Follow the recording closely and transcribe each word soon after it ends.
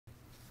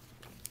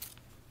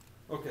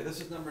Okay,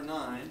 this is number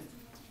 9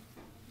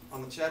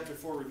 on the Chapter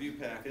 4 review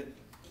packet.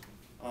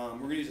 We're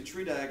going to use a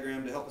tree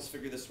diagram to help us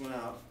figure this one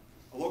out.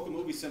 A local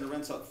movie center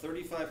rents out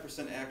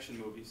 35% action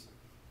movies,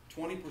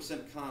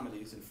 20%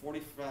 comedies, and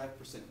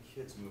 45%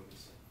 kids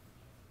movies.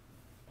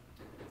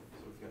 So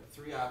we've got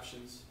 3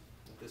 options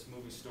at this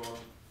movie store.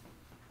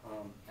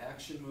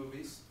 Action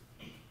movies,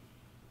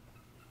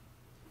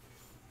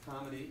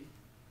 comedy,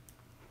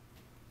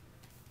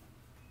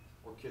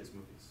 or kids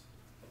movies.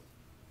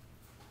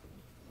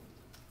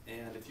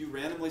 And if you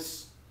randomly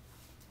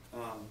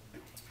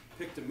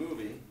picked a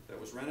movie that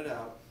was rented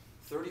out,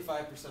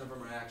 35% of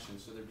them are action,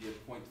 so there'd be a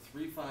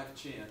 0.35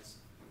 chance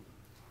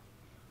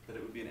that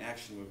it would be an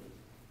action movie.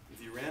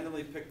 If you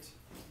randomly picked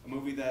a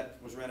movie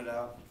that was rented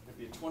out, there'd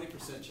be a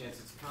 20% chance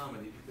it's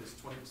comedy, because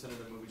 20%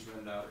 of the movies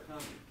rented out are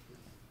comedy.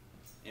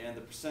 And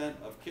the percent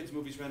of kids'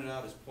 movies rented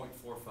out is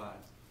 0.45.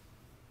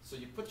 So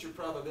you put your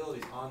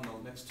probabilities on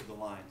next to the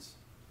lines.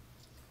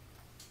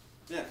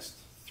 Next,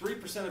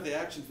 3% of the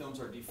action films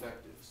are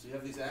defective. So you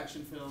have these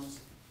action films,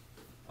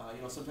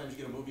 sometimes you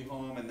get a movie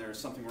home and there's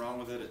something wrong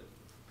with it. It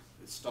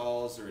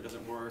stalls, or it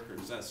doesn't work, or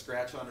there's a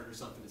scratch on it or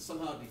something. It's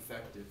somehow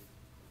defective.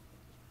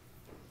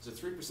 There's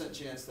a 3%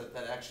 chance that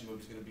that action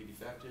movie is going to be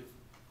defective,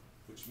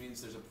 which means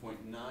there's a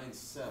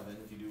 0.97.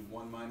 If you do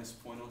 1 minus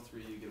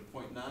 0.03, you get a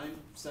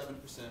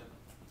 0.97%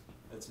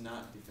 that's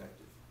not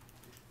defective.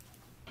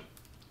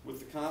 With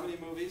the comedy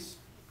movies,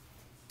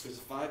 there's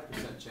a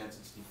 5% chance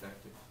it's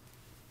defective.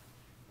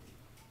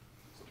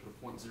 So put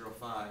a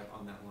 0.05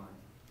 on that line,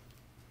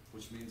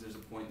 which means there's a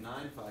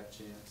 0.95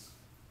 chance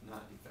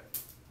not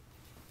defective.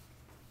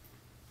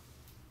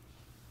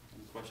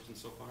 Any questions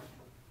so far?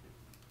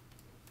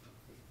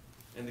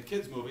 In the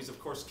kids' movies, of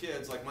course,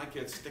 kids, like my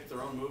kids, stick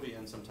their own movie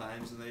in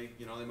sometimes, and they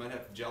might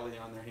have jelly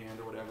on their hand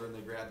or whatever, and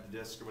they grab the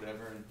disc or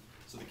whatever, and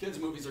so the kids'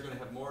 movies are going to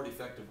have more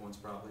defective ones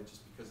probably,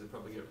 just because they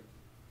probably get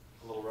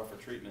a little rougher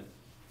treatment.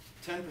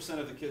 10%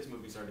 of the kids'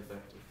 movies are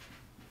defective.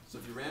 So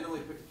if you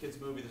randomly pick a kids'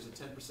 movie, there's a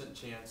 10%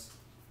 chance,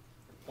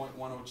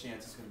 0.10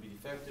 chance it's going to be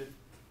defective.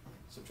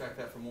 Subtract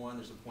that from 1,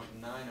 there's a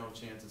 0.90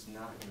 chance it's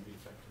not going to be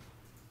defective.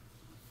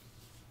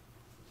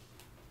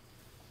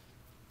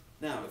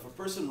 Now, if a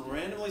person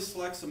randomly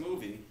selects a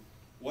movie,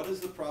 what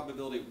is the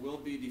probability it will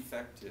be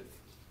defective?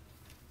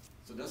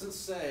 So it doesn't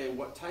say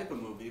what type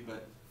of movie,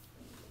 but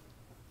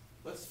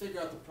let's figure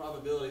out the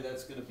probability that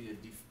it's going to be an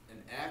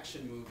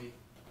action movie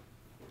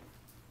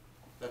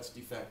that's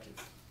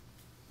defective.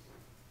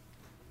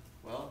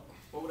 Well,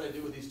 what would I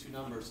do with these 2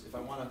 numbers if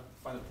I want to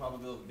find the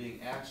probability of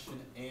being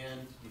action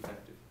and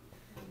defective?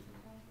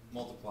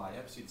 Multiply.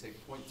 Yep, so you take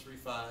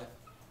 0.35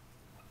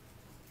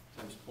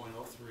 times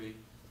 0.03.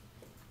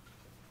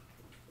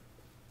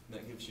 And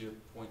that gives you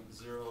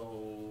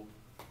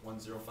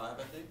 0.0105, I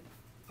think.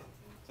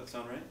 Does that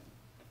sound right?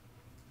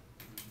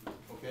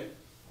 Okay.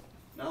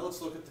 Now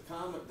let's look at the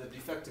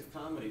defective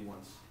comedy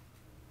ones.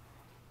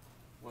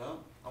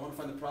 Well, I want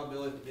to find the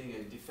probability of it being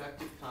a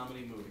defective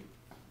comedy movie.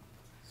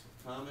 So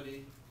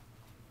comedy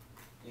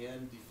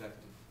and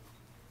defective.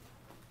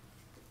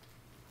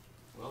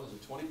 Well, there's a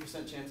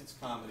 20% chance it's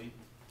comedy,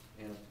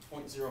 and a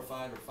 0.05 or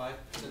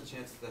 5%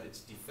 chance that it's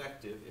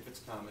defective if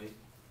it's comedy.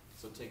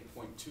 So take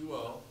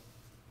 0.20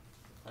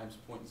 times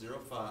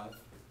 0.05,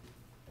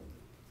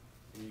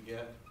 and you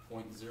get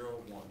 0.01.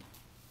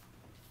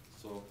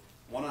 So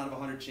 1 out of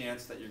 100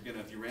 chance that you're going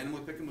to, if you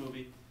randomly pick a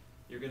movie,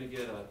 you're going to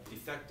get a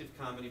defective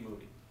comedy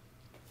movie.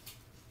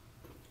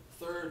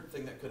 Third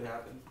thing that could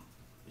happen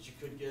is you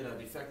could get a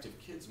defective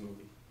kids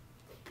movie.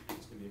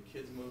 It's going to be a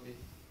kids movie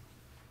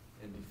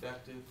and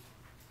defective.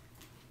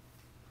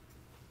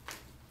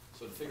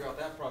 So to figure out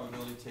that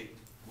probability,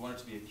 we want it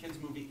to be a kids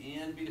movie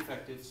and be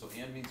defective, so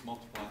and means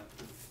multiply.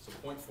 So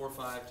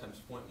 0.45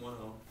 times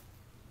 0.10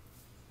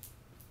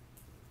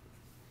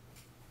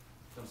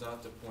 comes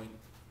out to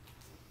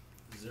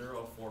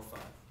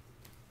 0.045.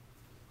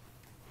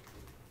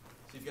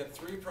 So you've got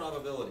 3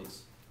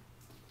 probabilities.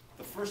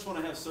 The first one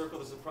I have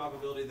circled is the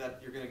probability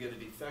that you're going to get a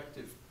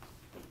defective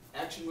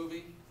action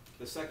movie.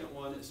 The second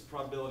one is the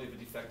probability of a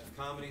defective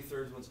comedy.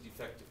 Third one's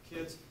defective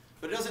kids.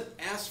 But it doesn't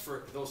ask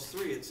for those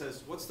 3. It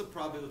says, what's the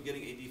probability of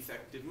getting a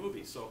defective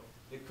movie? So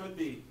it could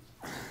be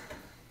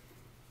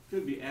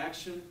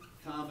action,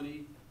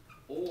 comedy,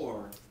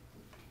 or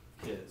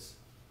kids.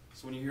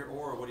 So when you hear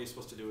or, what are you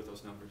supposed to do with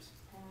those numbers?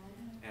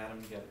 Add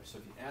them together. So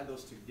if you add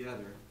those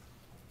together,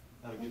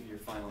 that'll give you your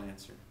final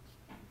answer.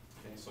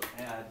 Okay, so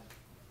add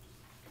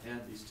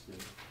these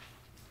together.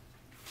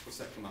 What's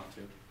that come out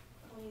to?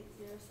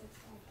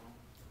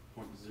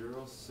 0.0655.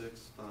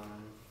 0.065.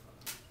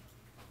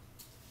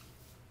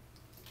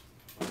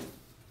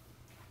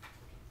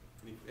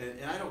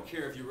 And I don't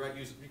care if you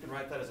can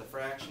write that as a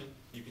fraction.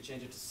 You can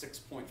change it to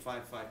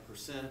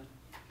 6.55%.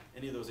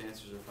 Any of those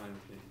answers are fine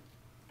with me.